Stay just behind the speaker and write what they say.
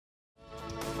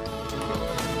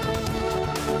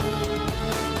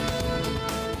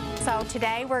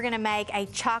today we're gonna make a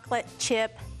chocolate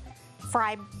chip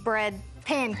fry bread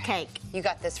pancake. You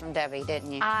got this from Debbie,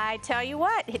 didn't you? I tell you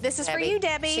what, this is for you,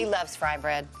 Debbie. She loves fry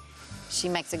bread. She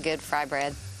makes a good fry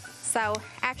bread. So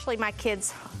actually my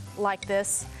kids like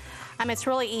this. It's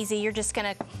really easy. You're just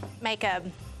gonna make a...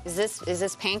 Is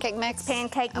this pancake mix?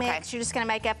 Pancake mix. Okay. You're just gonna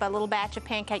make up a little batch of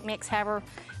pancake mix, however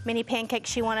many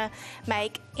pancakes you wanna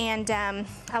make. And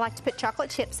I like to put chocolate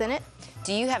chips in it.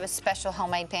 Do you have a special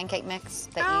homemade pancake mix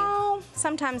that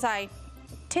Sometimes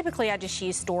typically I just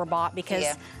use store-bought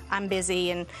because I'm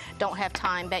busy and don't have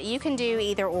time, but you can do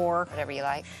either or. Whatever you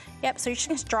like. Yep, so you're just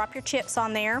gonna drop your chips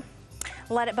on there,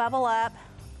 let it bubble up.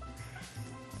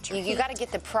 You gotta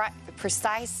get the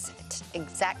precise,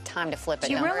 exact time to flip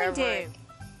it. You really do.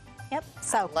 Yep,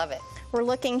 so. I love it. We're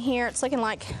looking here, it's looking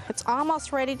like it's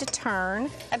almost ready to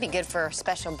turn. That'd be good for a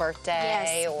special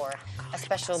birthday or a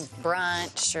special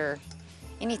brunch or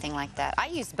anything like that. I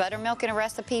used buttermilk in a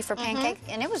recipe for pancake,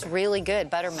 and it was really good,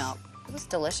 buttermilk. It was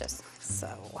delicious. So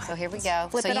here we go.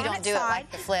 Flip so it you on don't its do it side.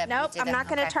 like the flip. Nope, I'm not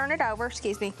gonna turn it over,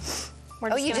 excuse me.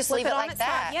 We're you just leave it like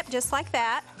that? Yep, just like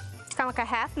that. It's kind of like a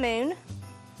half moon.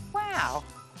 Wow.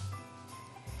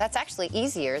 That's actually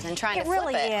easier than trying to flip it. It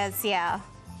really is, yeah.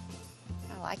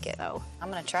 I like it. So I'm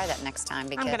gonna try that next time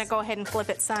because I'm gonna go ahead and flip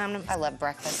it some. I love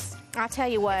breakfast. I'll tell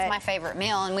you what. It's my favorite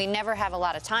meal, and we never have a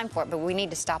lot of time for it, but we need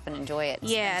to stop and enjoy it.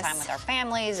 Yes. Spend time with our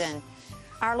families and...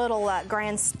 Our little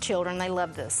grandchildren, they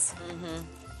love this.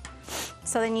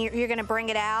 So then you're gonna bring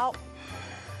it out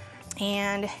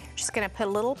and you're just gonna put a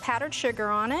little powdered sugar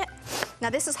on it. Now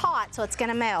this is hot, so it's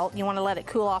gonna melt. You wanna let it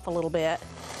cool off a little bit.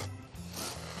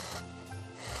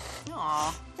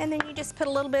 Aww. And then you just put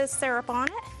a little bit of syrup on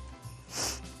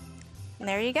it. And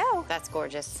there you go. That's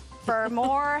gorgeous. For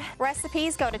more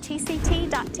recipes, go to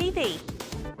tct.tv.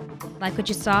 Like what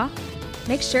you saw?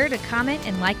 Make sure to comment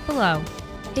and like below.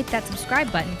 Hit that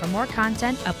subscribe button for more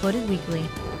content uploaded weekly.